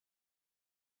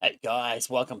Hey guys,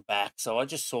 welcome back. So I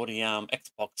just saw the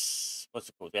Xbox, what's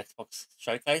it called? The Xbox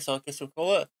showcase, I guess you'll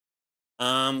call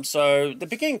it. So the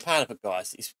beginning part of it,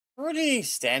 guys, is pretty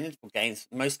standard for games.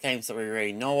 Most games that we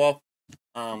already know of,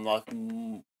 like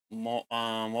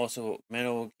also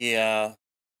Metal Gear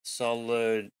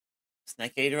Solid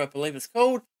Snake Eater, I believe it's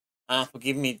called.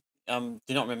 Forgive me, do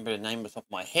not remember the name off the top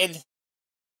of my head.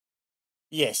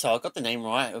 Yeah, so I got the name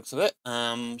right, looks of it.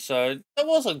 So that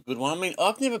was a good one. I mean,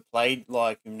 I've never played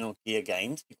like Metal Gear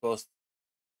games because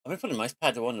I mean, for the most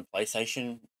part, they were on the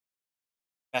PlayStation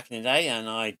back in the day, and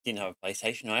I didn't have a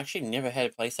PlayStation. I actually never had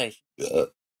a PlayStation.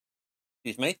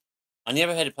 Excuse me. I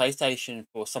never had a PlayStation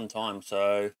for some time,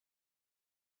 so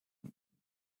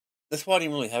that's why I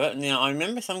didn't really have it. Now, I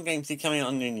remember some games did come out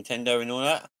on the Nintendo and all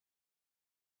that,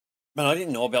 but I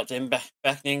didn't know about them back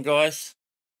then, guys.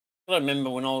 But I remember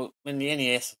when the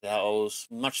NES was out, I was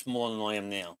much more than I am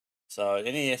now. So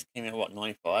the NES came out what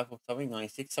 95 or something,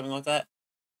 96, something like that.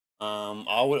 I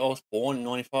was born in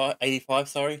 95, 85,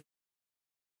 sorry.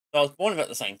 So I was born about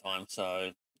the same time,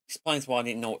 so explains why I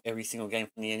didn't know every single game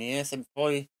from the NES. And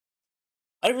probably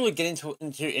I didn't really get into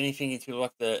anything into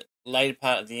like the later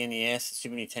part of the NES,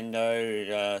 Super Nintendo,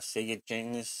 Sega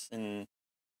Genesis, and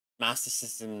Master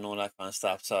System, and all that kind of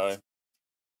stuff. So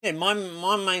yeah, my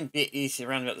main bit is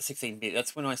around about the 16-bit.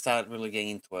 That's when I started really getting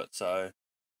into it. So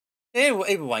yeah, well,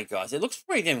 either way, guys, it looks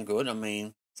pretty damn good. I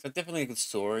mean, it's got definitely a good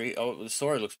story. Oh, the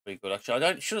story looks pretty good actually. I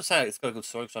don't shouldn't say it's got a good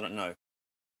story because I don't know.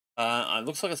 It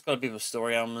looks like it's got a bit of a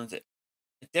story element. It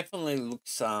definitely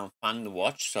looks fun to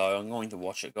watch, so I'm going to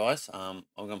watch it, guys. I'm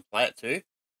going to play it too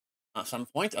at some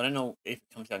point. I don't know if it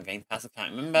comes out on Game Pass. I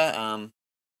can't remember.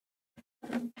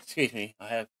 Excuse me. I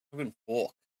have a freaking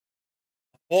fork.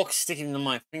 A fork sticking in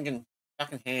my freaking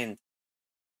fucking hand.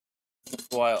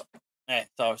 While, yeah,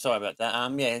 sorry about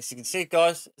that. Yeah, as you can see,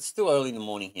 guys, it's still early in the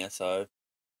morning here, so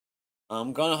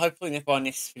I'm gonna hopefully by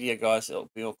next video, guys, it'll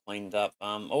be all cleaned up.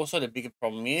 Also the bigger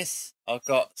problem is I've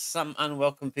got some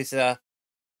unwelcome visitor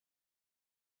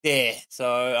there,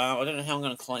 so I don't know how I'm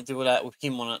gonna deal with that with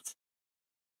him on it.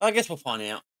 I guess we'll find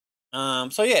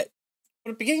out. So yeah,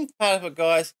 for the beginning part of it,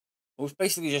 guys, it was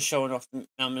basically just showing off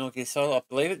Metal Gear Solid. I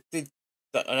believe it did.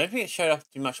 I don't think it showed off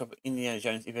too much of Indiana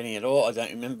Jones, if any at all. I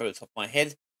don't remember at the top of my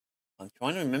head. I'm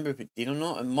trying to remember if it did or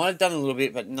not. It might have done a little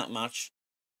bit, but not much.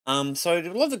 So a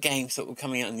lot of the games that were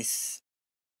coming out in this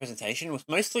presentation was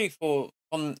mostly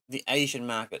from the Asian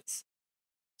markets.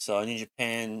 So in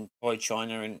Japan, probably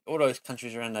China, and all those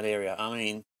countries around that area. I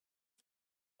mean,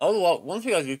 one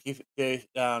thing I do give the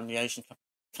Asian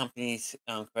companies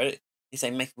credit is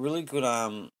they make really good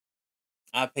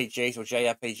RPGs or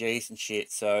JRPGs and shit.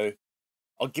 So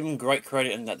I'll give them great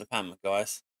credit in that department,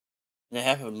 guys. And they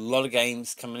have a lot of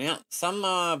games coming out. Some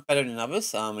are better than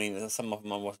others. I mean, there's some of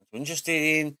them I wasn't too interested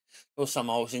in, or some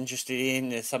I was interested in.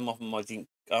 There's some of them I think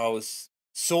I was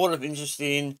sort of interested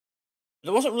in.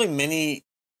 There wasn't really many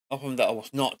of them that I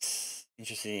was not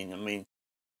interested in. I mean,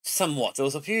 somewhat. There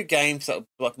was a few games that were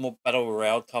like more battle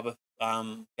royale type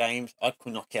of games. I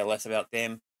could not care less about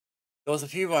them. There was a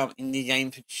few indie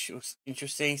games which was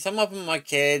interesting. Some of them I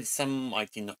cared, some I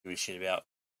did not give a shit about.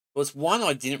 There was one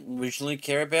I didn't originally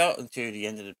care about until the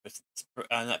end of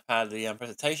that part of the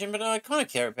presentation, but I kind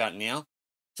of care about now.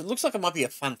 So it looks like it might be a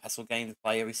fun puzzle game to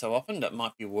play every so often. That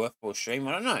might be worth for a stream.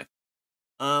 I don't know.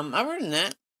 Other than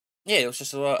that, yeah, it was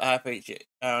just a lot of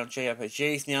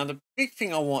JRPGs. Now, the big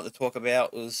thing I want to talk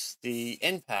about was the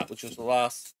end part, which was the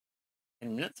last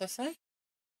 10 minutes, I say.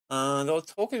 They were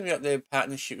talking about their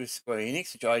partnership with Square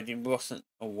Enix, which wasn't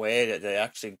aware that they're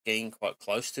actually getting quite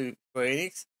close to Square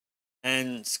Enix.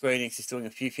 And Square Enix is doing a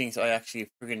few things I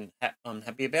actually friggin'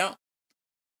 unhappy about.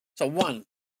 So, one,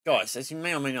 guys, as you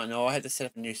may or may not know, I had to set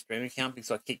up a new stream account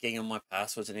because I keep getting all my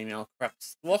passwords and email crap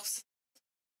lost.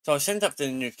 So I sent up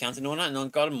the new account and all that, and I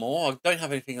got them all. I don't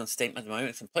have anything on Steam at the moment;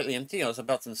 it's completely empty. I was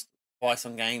about to buy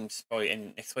some games probably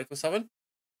in next week or something,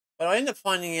 but I ended up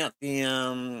finding out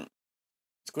the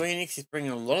Square Enix is bringing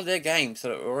a lot of their games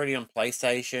that are already on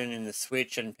PlayStation and the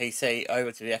Switch and PC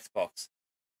over to the Xbox,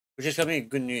 which is going to be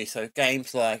good news. So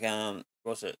games like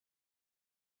what's it,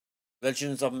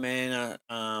 Legends of Mana,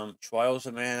 Trials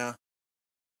of Mana,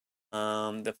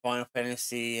 the Final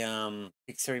Fantasy Pixel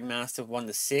Remastered 1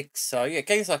 to 6. So yeah,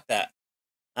 games like that.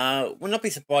 Would not be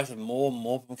surprised if more and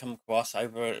more of them come across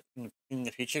over in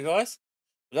the future, guys.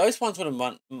 But those ones were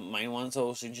the main ones I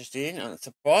was interested in. I'm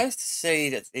surprised to see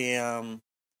that the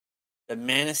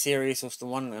Mana series was the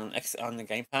one on the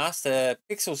Game Pass. The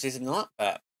Pixels is not,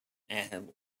 but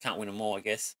can't win them all, I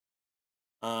guess.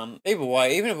 Either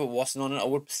way, even if it wasn't on it, I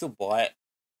would still buy it.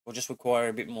 Or just require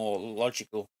a bit more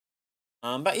logical.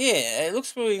 But yeah, it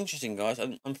looks really interesting, guys.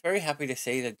 I'm very happy to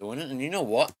see they're doing it. And you know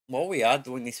what? While we are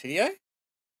doing this video,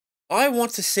 I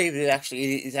want to see that it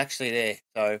is actually there.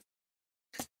 So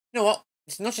you know what?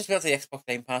 It's not just about the Xbox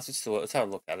Game Pass. Let's have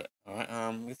a look at it. All right.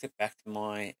 Let's get back to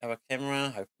my other camera.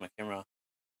 Hope my camera.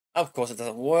 Of course, it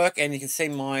doesn't work, and you can see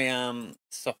my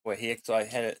software here because I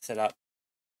had it set up.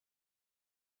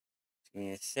 Give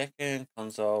me a second.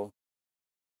 Console.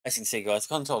 As you can see, guys,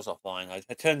 console's offline.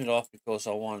 I turned it off because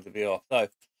I wanted to be off. So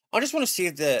I just want to see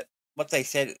if what they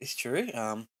said is true.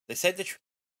 They said that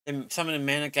some of the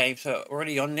Mana games are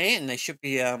already on there, and they should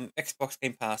be Xbox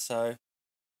Game Pass. So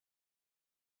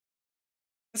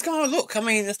let's go and look. I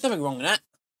mean, there's nothing wrong with that.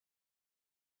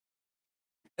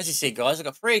 As you see, guys, I've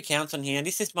got 3 accounts on here.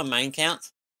 This is my main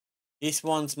account. This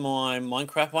one's my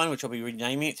Minecraft one, which I'll be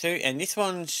renaming it to, and this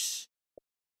one's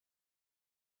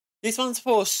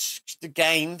for the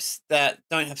games that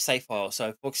don't have save files.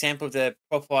 So, for example, the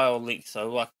profile link,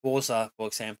 so like Forza, for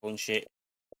example, and shit.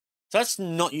 So that's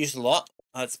not used a lot.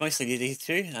 It's mostly these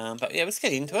two. But yeah, let's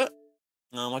get into it.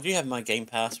 I do have my Game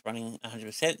Pass running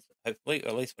 100%, hopefully, or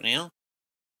at least for now.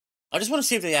 I just want to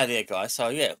see if they are there, guys. So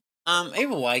yeah.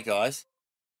 Either way, guys,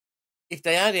 if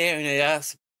they are there and they are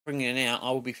bringing it out,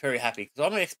 I will be very happy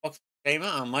because I'm an Xbox gamer.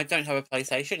 I don't have a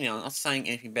PlayStation. You know, I'm not saying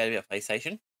anything bad about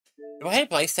PlayStation. If I had a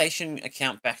PlayStation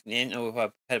account back then, or if I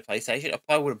had a PlayStation, I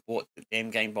probably would have bought the damn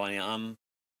game by now.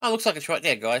 Oh, looks like it's right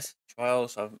there, guys.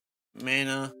 Trials of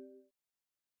Mana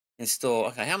install.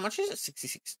 Okay, how much is it?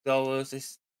 $66.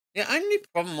 This the only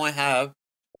problem I have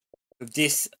with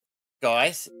this,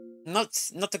 guys, not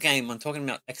the game. I'm talking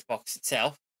about Xbox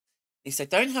itself. Is they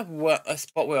don't have a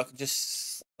spot where I can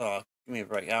just give me a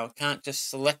break. I can't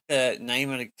just select the name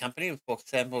of the company, for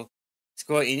example,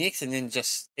 Square Enix, and then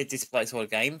just it displays all the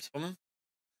games for them.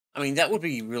 I mean, that would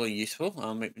be really useful.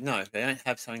 No, they don't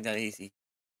have something that easy.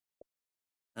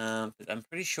 But I'm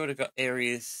pretty sure they've got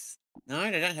areas. No,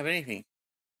 they don't have anything.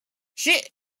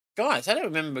 Shit, guys, I don't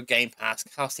remember Game Pass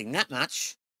costing that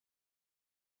much.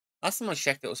 Last time I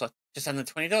checked, it was like just under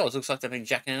 $20. Looks like they've been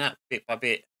jacking it up bit by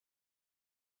bit.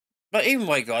 But even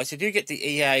way, guys, you do get the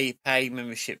EA Pay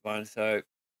membership one, so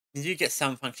you do get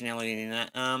some functionality in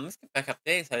that. Let's get back up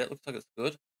there. So it looks like it's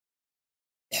good.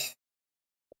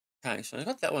 Okay, so I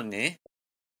got that one there.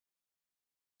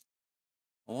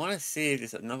 I want to see if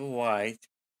there's another way.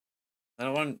 I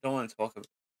don't want to talk about.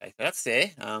 Okay, so that's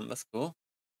there. That's cool.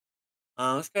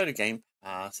 Let's go to Game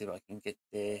Pass, see if I can get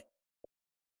there.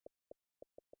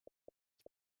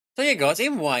 So yeah, guys.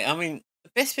 Either way, I mean,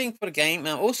 the best thing for the game.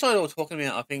 Also, they were talking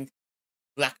about, I think,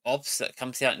 Black Ops that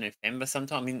comes out in November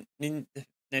sometime in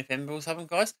November or something,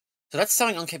 guys. So that's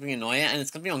something I'm keeping an eye out, and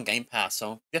it's gonna be on Game Pass.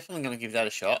 So I'm definitely gonna give that a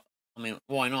shot. I mean,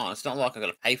 why not? It's not like I got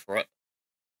to pay for it.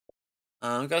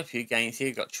 We've got a few games here.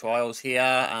 We've got Trials here.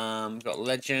 We've got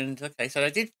Legend. Okay, so they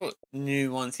did put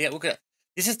new ones here. Look at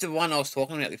this is the one I was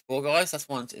talking about before, guys. That's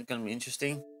one that's going to be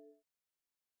interesting.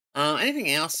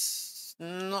 Anything else?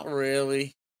 Not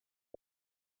really.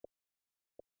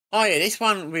 Oh yeah, this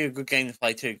one will be a good game to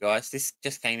play too, guys. This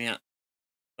just came out,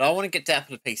 but I want to get that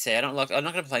for the PC. I'm not going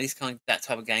to play that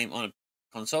type of game on a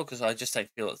console because I just don't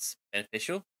feel it's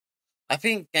beneficial. I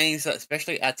think games,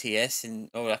 especially RTS and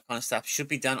all that kind of stuff, should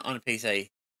be done on a PC.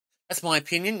 That's my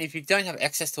opinion. If you don't have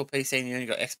access to a PC and you only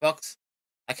got Xbox,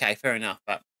 okay, fair enough.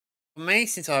 But for me,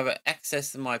 since I have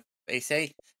access to my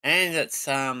PC and it's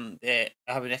yeah,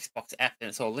 I have an Xbox app and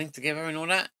it's all linked together and all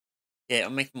that, yeah,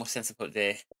 it'll make more sense to put it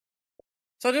there.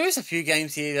 So there is a few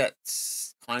games here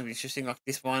that's kind of interesting, like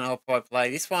this one. I'll probably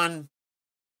play this one.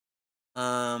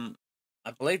 I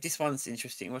believe this one's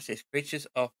interesting. What's this? Creatures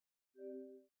of.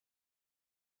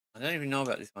 I don't even know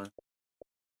about this one.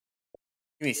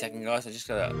 Give me a second, guys. I just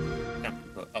gotta.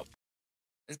 Oh,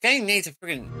 this game needs a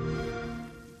friggin'.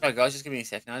 Sorry, guys. Just give me a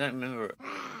second. I don't remember it.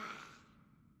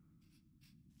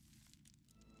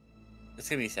 Just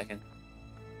give me a second.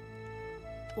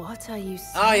 What are you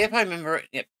Oh, saying? yep, I remember it.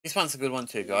 Yep, this one's a good one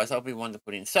too, guys. I'll be one to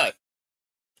put in. So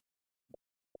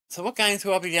what games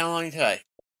will I be downloading today?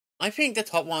 I think the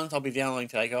top ones I'll be downloading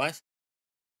today, guys.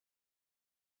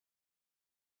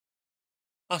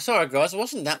 Oh, sorry, guys. It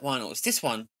wasn't that one. It was this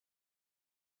one.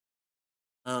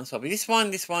 So it'll be this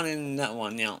one, and that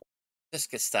one. Now, let's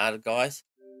get started, guys.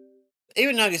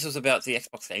 Even though this was about the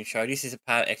Xbox Game Show, this is a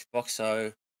part of Xbox,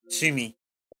 so sue me.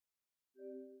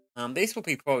 These will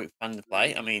be probably fun to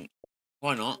play. I mean,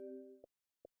 why not?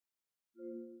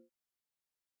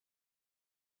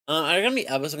 Are there going to be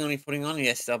others I'm going to be putting on?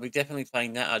 Yes, I'll be definitely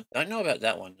playing that. I don't know about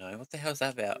that one, though. What the hell's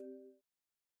that about?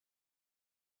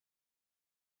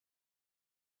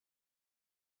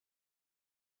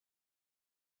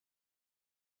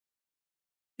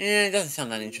 Yeah, it doesn't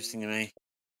sound that interesting to me.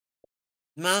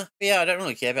 Mafia, I don't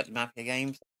really care about the Mafia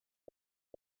games.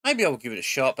 Maybe I will give it a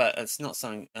shot, but it's not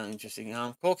something interesting.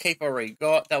 Core Keeper I already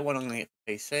got. That one I'm going to get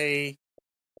for PC.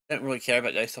 Don't really care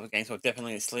about those type of games, so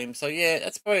definitely a Slim. So yeah,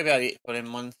 that's probably about it for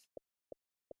them ones.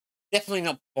 Definitely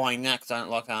not buying that because I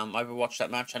don't like Overwatch that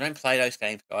much. I don't play those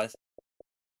games, guys.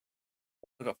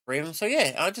 I've got 3 of them. So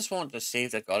yeah, I just wanted to see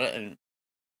if they got it, and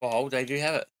behold, they do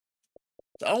have it.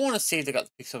 So I want to see if they got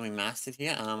the Pixel Remastered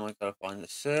here. I've got to find the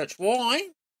search. Why?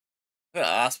 I gotta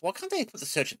ask, why can't they put the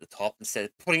search at the top instead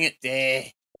of putting it there?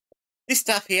 This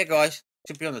stuff here, guys,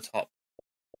 should be on the top.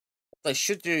 What they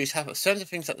should do is have certain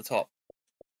things at the top.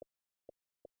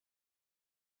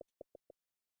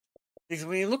 Because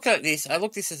when you look at this, I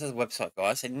look at this as a website,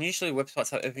 guys, and usually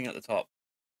websites have everything at the top.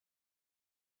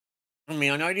 I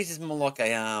mean, I know this is more like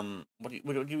a what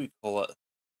do we call it?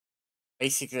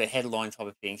 Basically, a headline type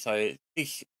of thing. So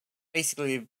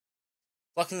basically,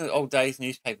 like in the old days,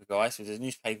 newspaper guys, with the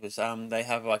newspapers, they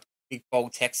have like big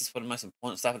bold texts for the most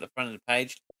important stuff at the front of the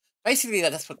page. Basically,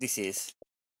 that's what this is.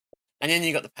 And then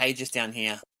you got the pages down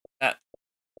here.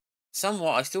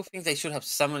 Somewhat, I still think they should have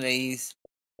some of these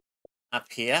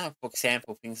up here. For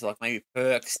example, things like maybe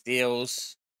perks,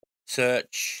 deals,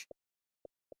 search.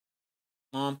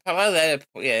 Probably later,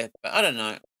 yeah, but I don't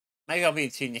know. Maybe I'll be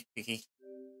too nitpicky.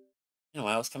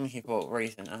 Anyway, I was coming here for a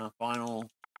reason. Final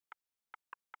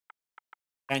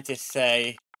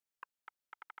Fantasy.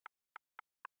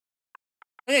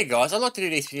 But yeah, guys, I like to do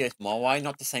these videos my way,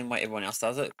 not the same way everyone else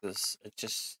does it, because it's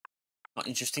just not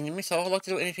interesting to me. So I like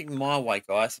to do anything my way,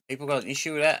 guys. If people got an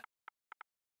issue with that,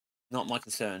 not my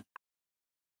concern.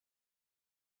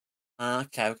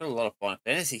 Okay, we've got a lot of Final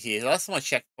Fantasy here. Last time I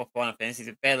checked for Final Fantasy,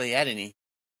 they barely had any.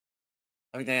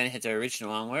 I think they only had the original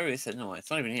one. Where is it? No, it's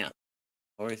not even here.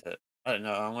 Where is it? I don't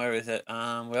know. Where is it?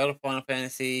 World of Final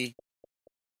Fantasy.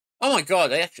 Oh my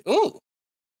god, they actually. Ooh!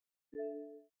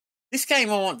 This game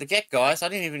I want to get, guys. I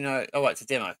didn't even know. Oh, wait, it's a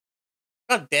demo.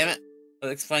 God damn it.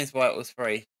 That explains why it was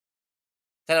free.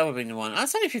 That would have been the one. Oh,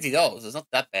 it's only $50. It's not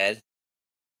that bad.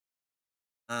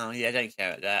 Yeah, I don't care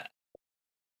about that.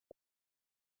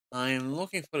 I'm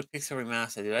looking for the Pixel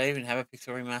Remaster. Do I even have a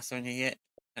Pixel Remaster in here yet?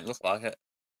 Don't look like it.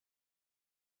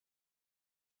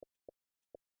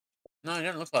 No, it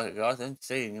don't look like it, guys. I don't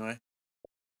see it anyway.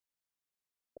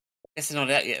 Guess it's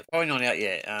not out yet. Probably not out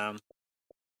yet.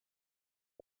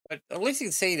 But at least you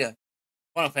can see the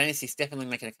Final Fantasy is definitely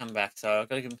making a comeback, so I've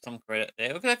got to give them some credit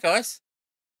there. Look at that, guys.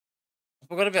 I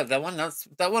forgot about that one.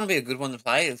 That one would be a good one to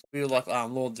play. It's feel like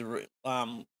World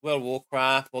of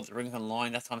Warcraft, Lord of the Rings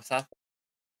Online, that kind of stuff.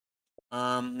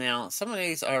 Now some of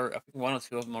these are, I think one or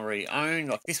two of them already own.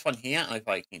 Like this one here, if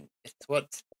I can get to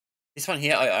it. This one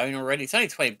here I own already. It's only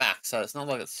 $20, so it's not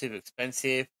like it's super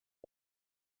expensive.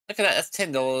 Look at that. That's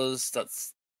 $10.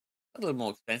 That's a little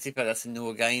more expensive, but that's a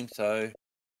newer game, so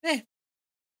yeah,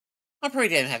 I'm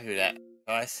pretty damn happy with that,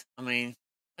 guys. I mean,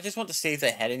 I just want to see if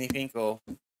they had anything or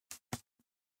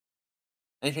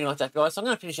anything like that, guys. So I'm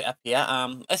going to finish it up here.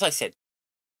 As I said,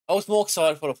 I was more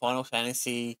excited for the Final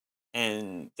Fantasy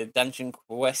and the Dungeon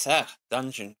Quest.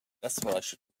 Dungeon. That's what I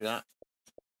should do that.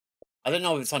 I don't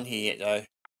know if it's on here yet, though.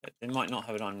 But they might not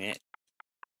have it on yet.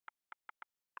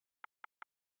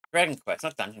 Dragon Quest,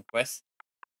 not Dungeon Quest.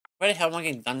 Where the hell am I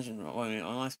getting Dungeon? I mean,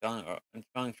 am I spelling it right? I'm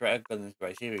spelling Dragon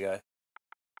Quest. Here we go.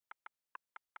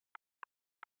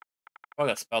 I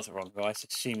got spelled it wrong, guys.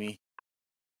 Excuse me.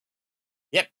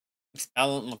 Yep.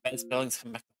 My bad spellings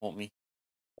come back to haunt me.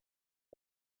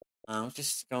 Let's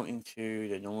just go into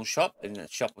the normal shop, and the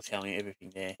shop will tell me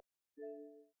everything there.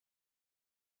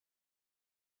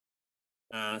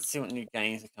 Let's see what new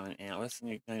games are coming out. What's the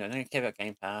new? No, I don't care about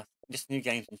Game Pass. Just new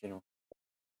games in general.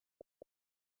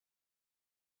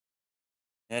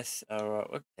 Yes. Alright.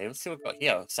 Okay. Let's see what we've got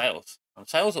here. Sales.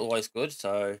 Sales are always good.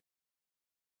 So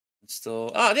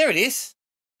install. Oh, there it is.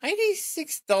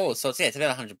 $86. So it's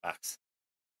about $100.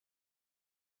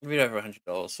 A bit over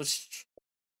 $100. Which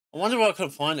I wonder why I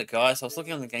couldn't find it, guys. I was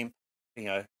looking on the game.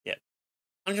 Yeah.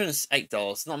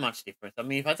 $108. Not much difference. I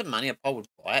mean, if I had the money, I probably would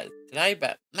buy it today,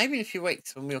 but maybe in a few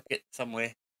weeks when we'll get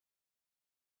somewhere.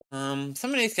 Some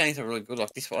of these games are really good.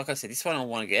 Like this one, like I said, this one I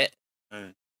want to get.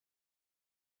 I'm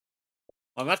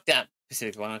not that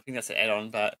specific one. I think that's an add-on,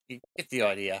 but you get the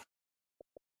idea.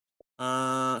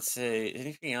 Let's see.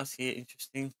 Anything else here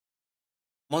interesting?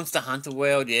 Monster Hunter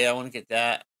World. Yeah, I want to get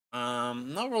that.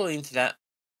 Not really into that.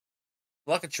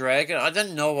 Like a Dragon. I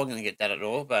don't know if I'm going to get that at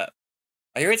all, but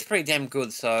I hear it's pretty damn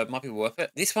good, so it might be worth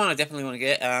it. This one I definitely want to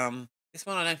get. This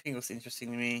one I don't think was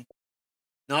interesting to me.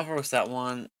 Neither was that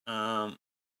one. I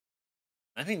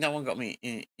think that one got me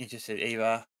interested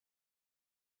either.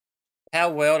 How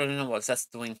well? I don't know what that's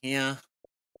doing here.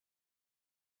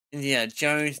 Indiana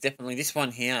Jones, definitely this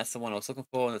one here. That's the one I was looking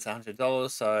for, and it's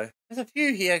 $100. So there's a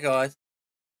few here, guys,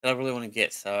 that I really want to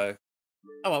get. So,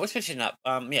 oh well, we're switching up.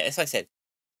 Yeah, as I said,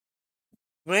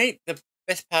 for me, the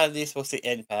best part of this was the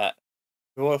end part.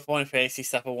 For all the Final Fantasy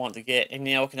stuff I want to get, and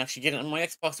now I can actually get it on my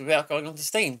Xbox without going onto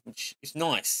Steam, which is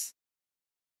nice.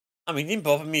 I mean, it didn't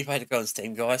bother me if I had to go on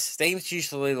Steam, guys. Steam's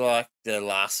usually like the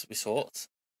last resort.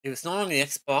 If it's not on the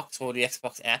Xbox or the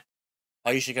Xbox app,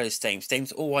 I usually go to Steam.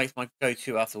 Steam's always my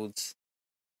go-to afterwards.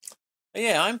 But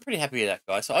yeah, I'm pretty happy with that,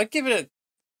 guys. So I give it a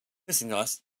listen,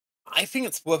 guys. I think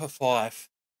it's worth a 5.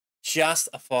 Just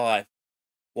a 5.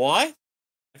 Why?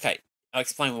 Okay, I'll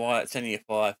explain why it's only a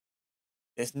 5.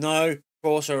 There's no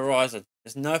Forza Horizon.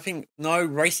 There's nothing, no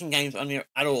racing games on there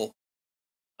at all.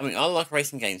 I mean, I like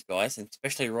racing games, guys, and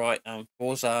especially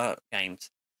Forza games.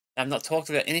 I've not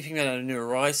talked about anything about a new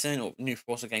Horizon or new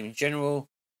Forza game in general.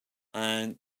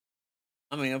 And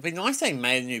I mean, it'd be nice they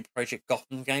made a new Project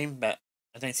Gotham game, but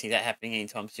I don't see that happening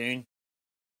anytime soon.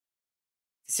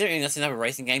 Considering that's another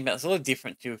racing game, but it's a little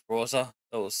different to Forza.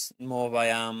 It was more of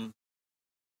a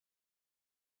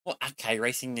more arcade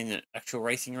racing than actual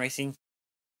racing.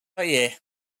 But yeah,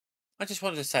 I just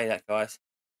wanted to say that, guys.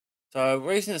 So the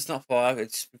reason it's not 5,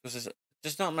 it's because there's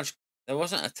just not much. There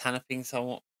wasn't a ton of things I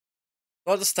want. A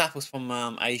lot of the stuff was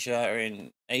from Asia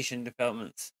and Asian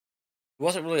developments. It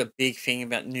wasn't really a big thing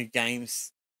about new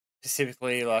games,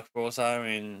 specifically like Forza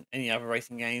and any other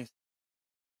racing games.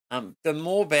 The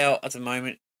more about at the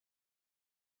moment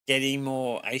getting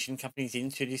more Asian companies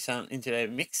into this into their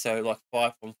mix. So like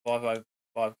 5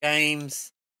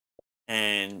 games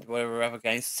and whatever other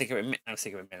games, Secret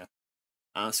Meta.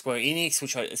 Square Enix,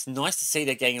 which it's nice to see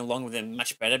they're getting along with them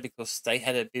much better because they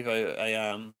had a bit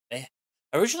of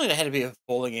originally they had a bit of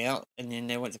falling out, and then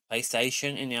they went to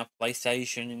PlayStation, and now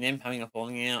PlayStation and them having a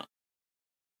falling out,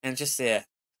 and just there.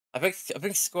 I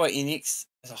think Square Enix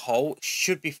as a whole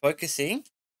should be focusing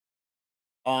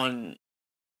on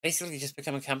basically just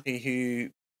become a company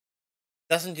who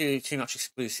doesn't do too much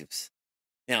exclusives.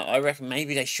 Now, I reckon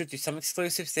maybe they should do some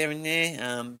exclusives there and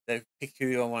there. They pick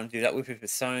who I want to do that with, if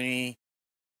it's Sony,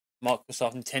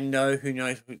 Microsoft, Nintendo. Who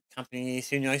knows what company it is?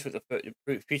 Who knows what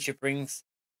the future brings?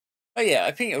 But yeah,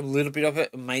 I think a little bit of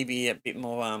it, maybe a bit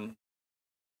more.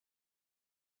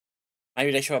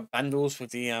 Maybe they should have bundles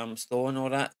with the store and all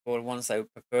that for the ones they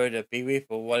would prefer to be with,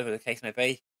 or whatever the case may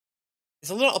be. There's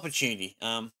a lot of opportunity.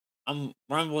 I'm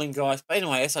rambling, guys, but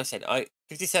anyway, as I said, I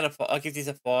give this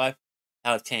a 5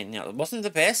 out of 10. Now, it wasn't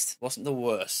the best, wasn't the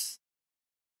worst.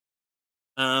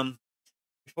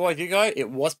 Before I do go, it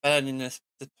was better than the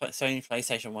Sony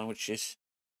PlayStation one, which is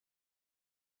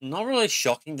not really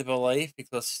shocking to believe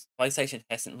because PlayStation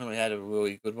hasn't really had a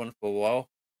really good one for a while.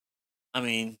 I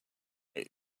mean,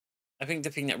 I think the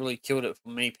thing that really killed it for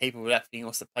many people with that thing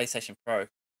was the PlayStation Pro.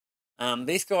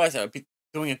 These guys are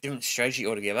doing a different strategy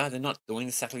altogether. They're not doing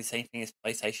exactly the same thing as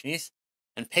PlayStation is,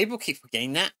 and people keep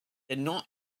forgetting that they're not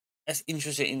as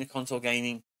interested in the console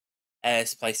gaming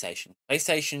as PlayStation.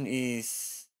 PlayStation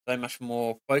is so much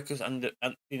more focused under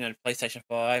PlayStation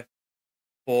 5,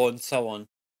 4, and so on.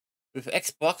 With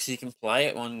Xbox, you can play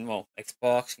it on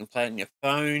Xbox. You can play it on your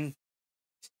phone,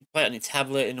 you play it on your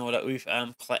tablet, and all that with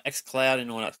XCloud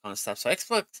and all that kind of stuff. So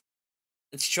Xbox,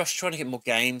 it's just trying to get more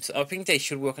games. I think they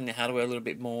should work on their hardware a little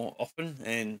bit more often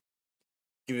and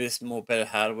give us more better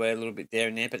hardware a little bit there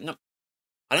and there. But no,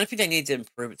 I don't think they need to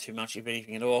improve it too much, if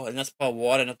anything at all. And that's probably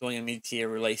why they're not doing a mid-tier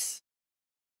release.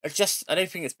 I don't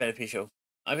think it's beneficial.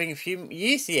 I think a few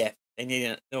years, yeah,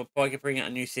 they'll probably bring out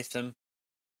a new system,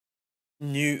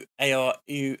 new AI,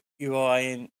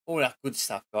 UI, and all that good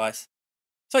stuff, guys.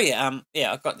 So yeah,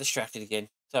 I got distracted again.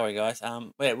 Sorry, guys.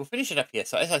 Yeah, we'll finish it up here.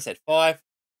 So as I said, 5.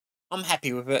 I'm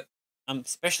happy with it. I'm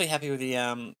especially happy with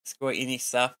the Square Enix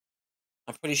stuff.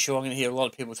 I'm pretty sure I'm going to hear a lot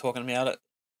of people talking about it.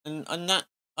 And on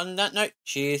that note,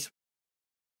 cheers.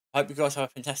 Hope you guys have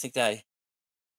a fantastic day.